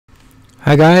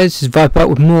Hi guys, this is Vibe back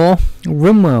with more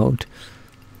RimWorld.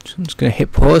 So I'm just going to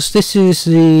hit pause. This is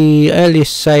the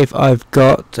earliest save I've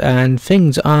got and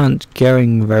things aren't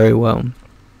going very well.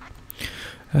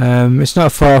 It's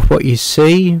not far off what you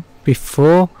see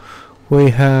before.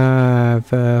 We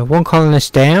have one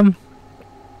colonist down.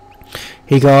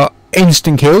 He got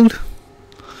instant killed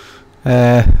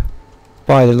by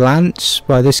the lance,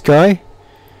 by this guy.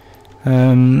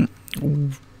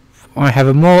 I have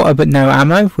a mortar but no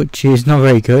ammo, which is not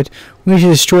very good. We need to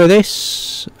destroy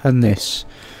this and this.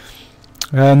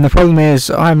 The problem is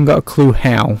I haven't got a clue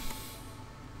how.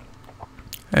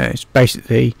 It's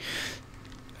basically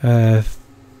that's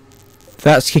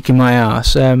kicking my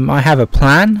ass. I have a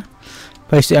plan.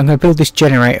 Basically I'm going to build this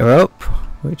generator up,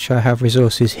 which I have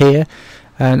resources here,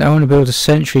 and I want to build a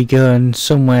sentry gun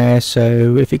somewhere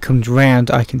so if it comes round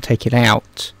I can take it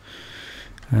out.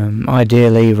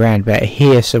 Ideally around about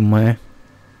here somewhere,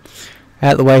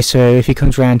 out the way, so if he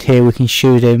comes around here we can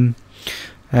shoot him.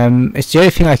 It's the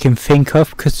only thing I can think of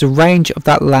because the range of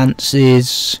that lance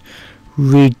is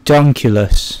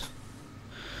redonkulous.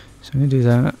 So I'm going to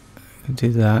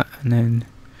do that, and then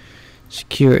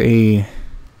security.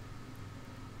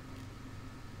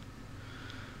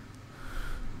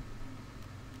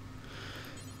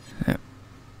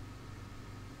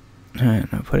 Alright,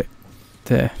 I'll put it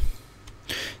there.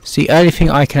 It's the only thing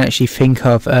I can actually think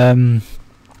of. Other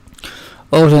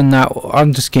than that,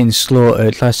 I'm just getting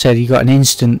slaughtered. Like I said, you got an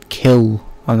instant kill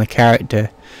on the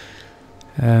character.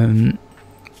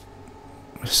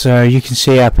 So you can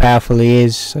see how powerful he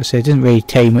is. Like I said, it doesn't really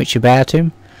tell you much about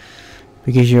him,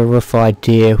 but gives you a rough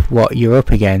idea of what you're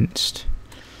up against.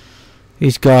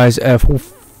 These guys are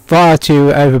far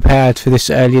too overpowered for this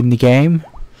early in the game,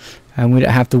 and we don't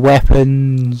have the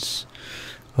weapons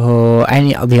or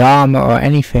any of the armor or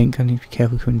anything. I need to be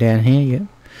careful coming down here, yeah,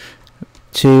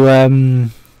 to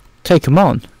take them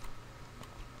on.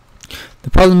 The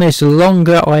problem is the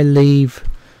longer I leave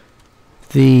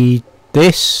the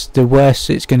worse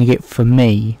it's going to get for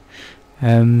me.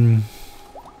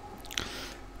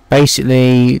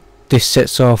 Basically this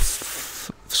sets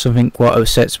off something what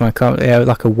upsets my car,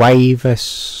 like a wave. There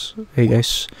you go,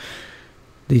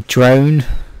 the drone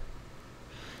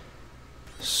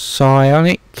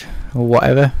psionic or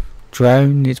whatever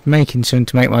drone. It's making something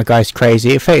to make my guys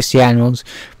crazy. It affects the animals,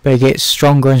 but it gets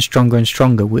stronger and stronger and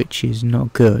stronger, which is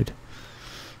not good.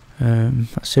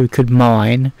 So we could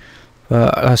mine,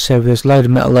 but like I said, there's a load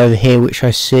of metal over here which I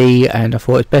see, and I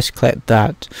thought it's best to collect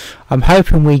that. I'm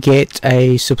hoping we get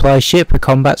a supply ship, a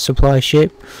combat supply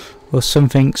ship or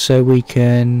something, so we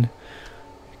can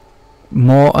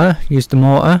use the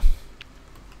mortar.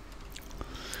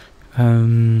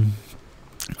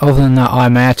 Other than that,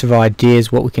 I'm out of ideas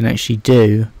what we can actually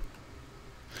do.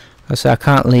 So I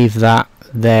can't leave that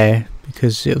there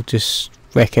because it'll just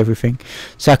wreck everything.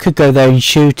 So I could go there and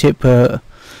shoot it, but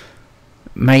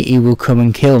matey will come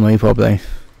and kill me probably.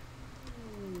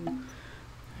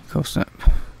 Of course not.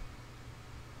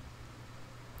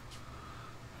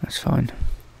 That's fine.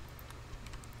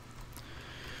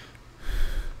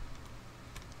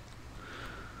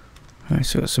 Alright,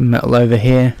 so got some metal over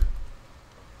here.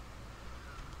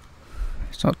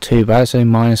 It's not too bad, it's only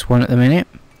 -1 at the minute.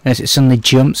 Unless it suddenly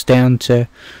jumps down to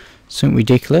something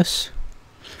ridiculous.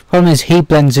 Problem is he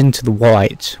blends into the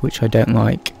white, which I don't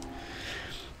like.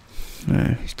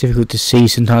 It's difficult to see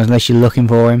sometimes unless you're looking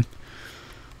for him.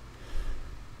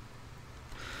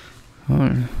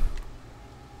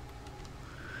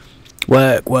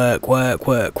 Work, work, work,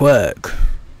 work, work.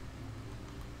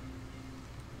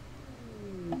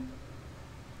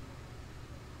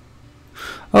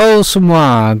 Oh, some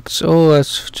wargs. Oh,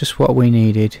 that's just what we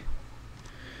needed.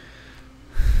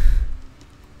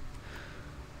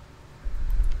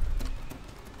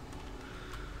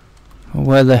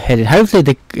 Where they're headed.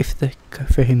 Hopefully if they go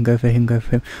for him, go for him, go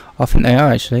for him. I think they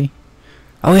are actually.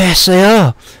 Oh yes, they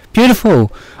are. Beautiful.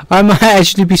 I might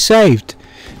actually be saved.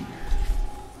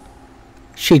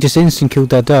 She just instant killed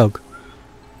their dog.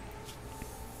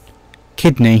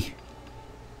 Kidney.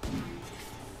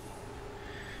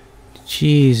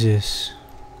 Jesus.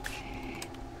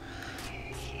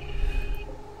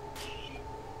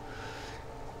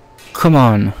 Come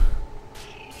on.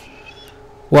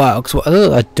 Wow, what are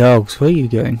those dogs? Where are you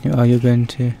going? Oh, you're going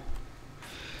to...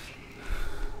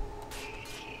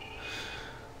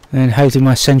 And hopefully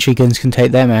my sentry guns can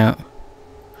take them out.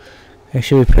 They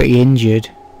should be pretty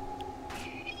injured.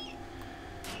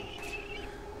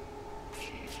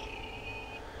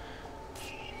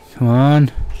 Come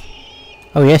on.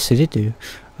 Oh yes, they did do.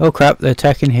 Oh crap, they're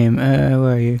attacking him. Where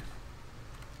are you?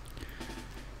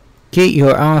 Get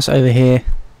your ass over here.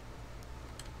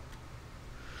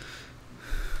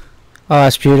 Oh,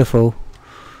 that's beautiful.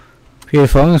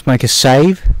 Beautiful. Let's make a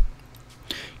save. In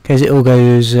case it all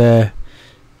goes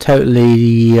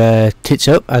totally tits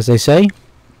up, as they say.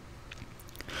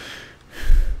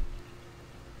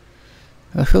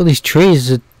 I feel these trees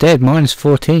are dead. Minus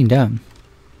 14 down.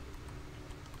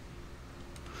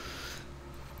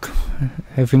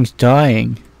 Everything's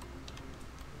dying.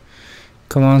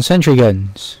 Come on, sentry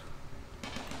guns.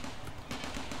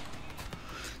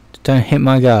 Just don't hit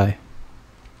my guy.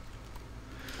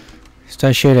 Just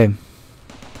don't shoot him.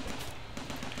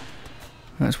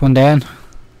 That's one down.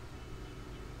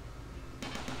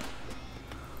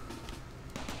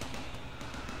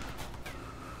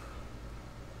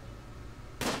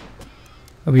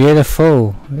 Oh,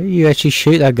 beautiful. You actually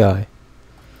shoot that guy.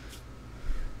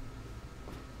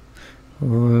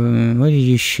 Where did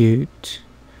you shoot?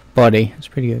 Body. That's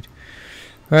pretty good.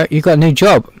 Right, you got a new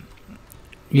job.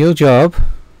 Your job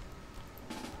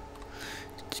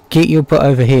is to get your butt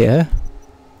over here.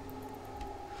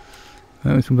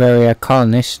 Right, we can bury our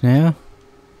colonists now.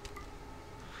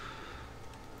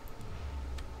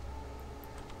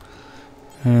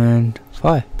 And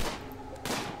fire.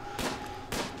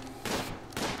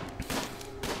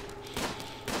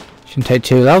 Shouldn't take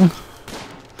too long.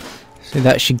 So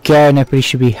that should go and everybody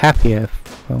should be happier.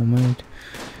 Well made.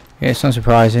 Yeah, it's not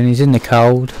surprising. He's in the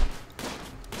cold.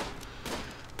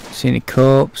 Seen a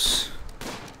corpse.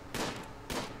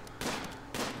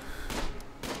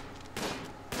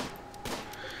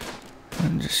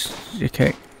 And just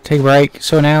okay. Take a break.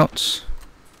 Someone else.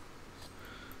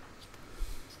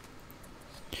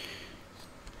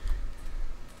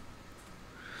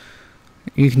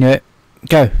 You can do it.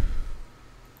 Go.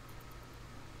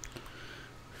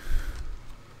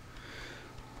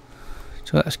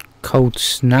 So that's cold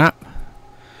snap,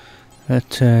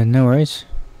 but no worries.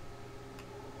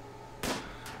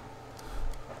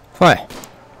 Fire.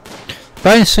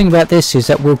 Bonus thing about this is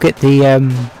that we'll get the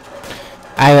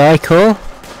AI core,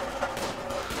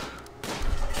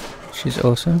 which is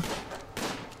awesome.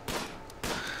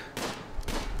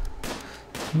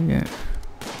 Yeah.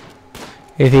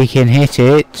 If he can hit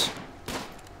it.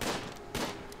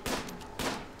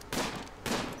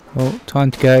 Oh,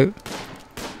 time to go.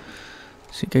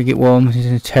 So go get warm. He's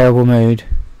in a terrible mood.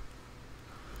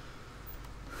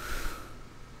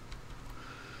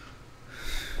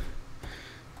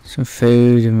 Some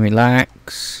food and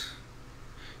relax.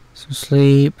 Some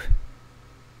sleep.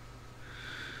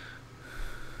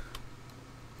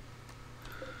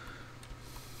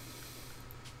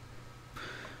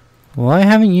 Why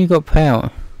haven't you got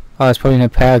power? Oh, there's probably no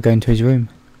power going to his room.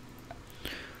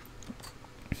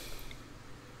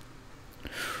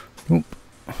 Oop.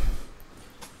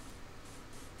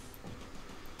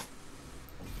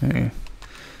 Okay.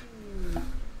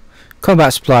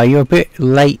 Combat supply, you're a bit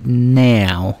late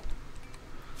now.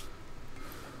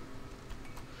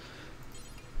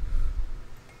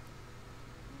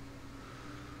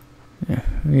 Yeah,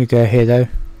 you go here though.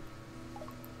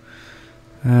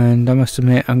 And I must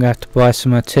admit I'm going to have to buy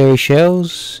some artillery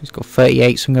shells. He's got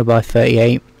 38, so I'm going to buy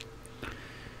 38.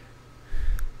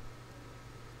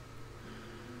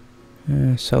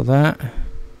 Sell that.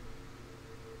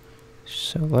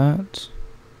 Sell that.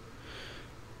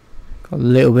 Got a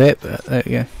little bit, but there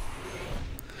we go.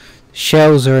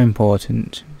 Shells are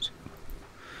important.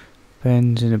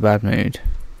 Ben's in a bad mood.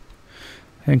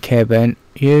 Don't care, Ben.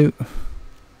 You're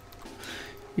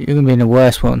gonna be in the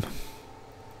worst one.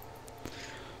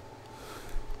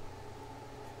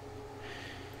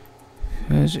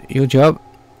 Your job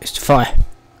is to fire.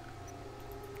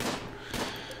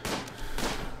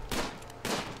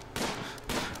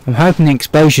 I'm hoping the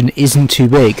explosion isn't too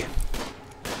big.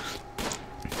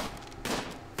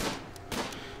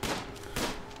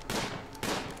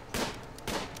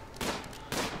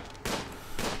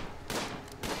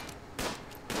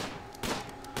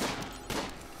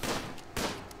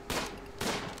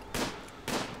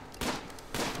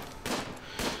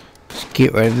 Just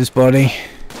get rid of this body.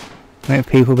 Make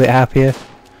people a bit happier.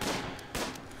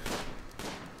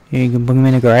 You can bring him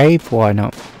in a grave, why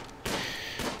not?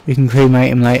 We can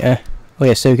cremate him later. Oh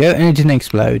yes, there we go, and it didn't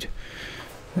explode.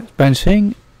 That's bonus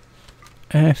thing.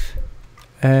 F,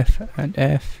 F, and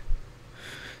F.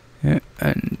 Yeah,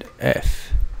 and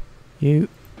F. U.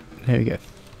 There we go.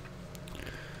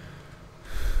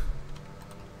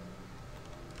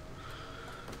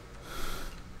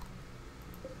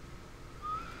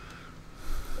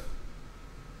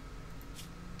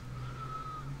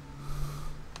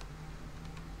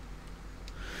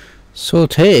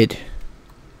 Sorted.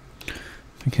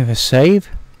 We can have a save.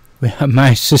 We have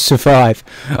managed to survive.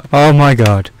 Oh my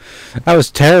god. That was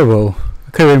terrible.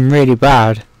 It could have been really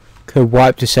bad. Could have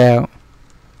wiped us out.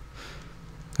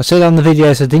 I said on the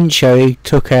videos I didn't show, he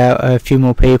took out a few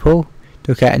more people,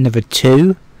 took out another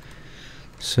 2,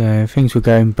 so things were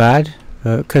going bad,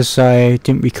 because I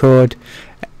didn't record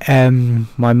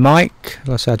my mic. Like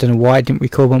I said, I don't know why I didn't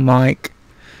record my mic,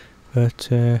 but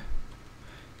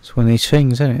it's one of these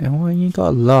things, isn't it? Well, you got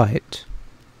a light.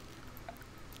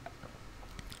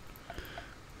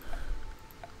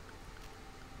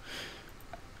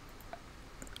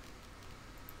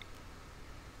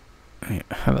 Yeah,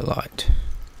 have a light.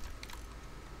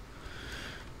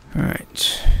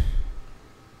 Alright.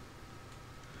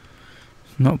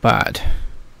 Not bad.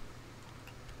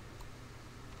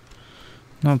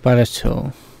 Not bad at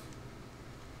all.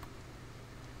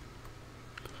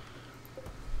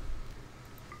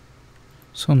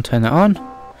 Someone turn that on.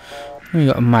 We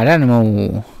got a mad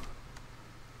animal.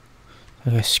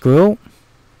 Like a squirrel.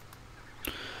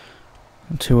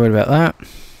 Not too worried about that.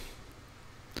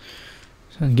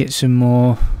 So I can get some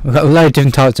more. We've got a load of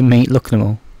different types of meat. Look at them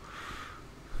all.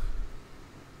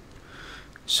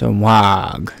 Some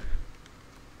warg.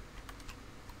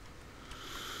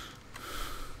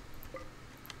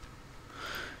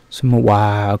 Some more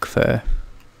warg fur.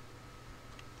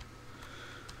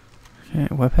 Okay,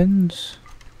 weapons.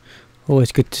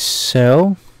 Always good to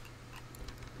sell.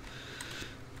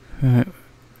 Right.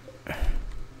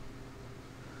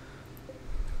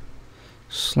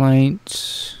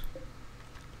 Slates.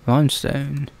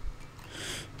 Limestone.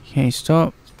 Okay,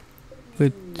 stop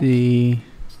with the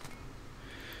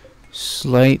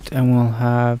slate and we'll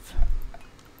have...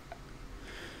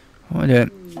 What am I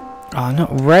doing? Oh,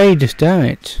 not raiders, damn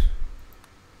it.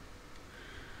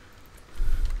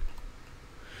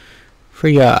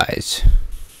 3 guys.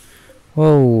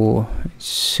 Whoa.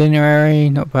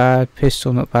 Incinerary, not bad.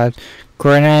 Pistol, not bad.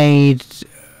 Grenade.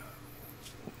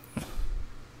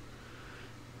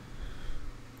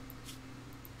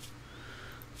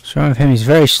 What's wrong with him? He's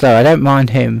very slow. I don't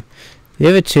mind him. The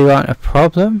other 2 aren't a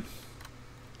problem.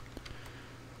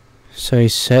 So he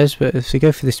says, but if we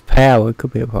go for this power, it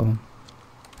could be a problem.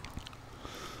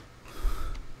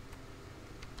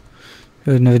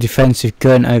 There's another defensive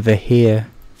gun over here.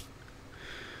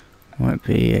 Might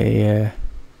be a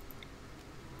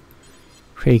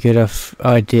pretty good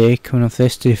idea coming off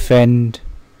this to defend.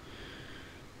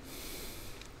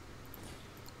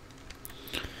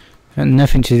 Got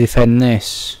nothing to defend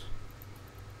this.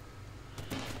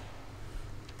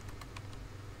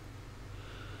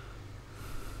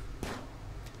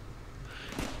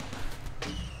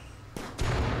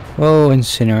 Whoa,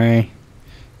 incinerary.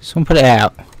 Someone put it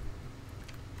out.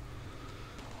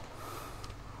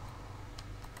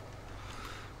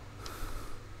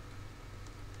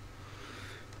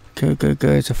 Go, go,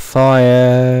 go to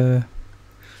fire.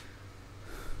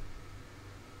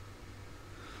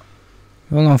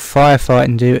 You're all on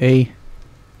firefighting duty.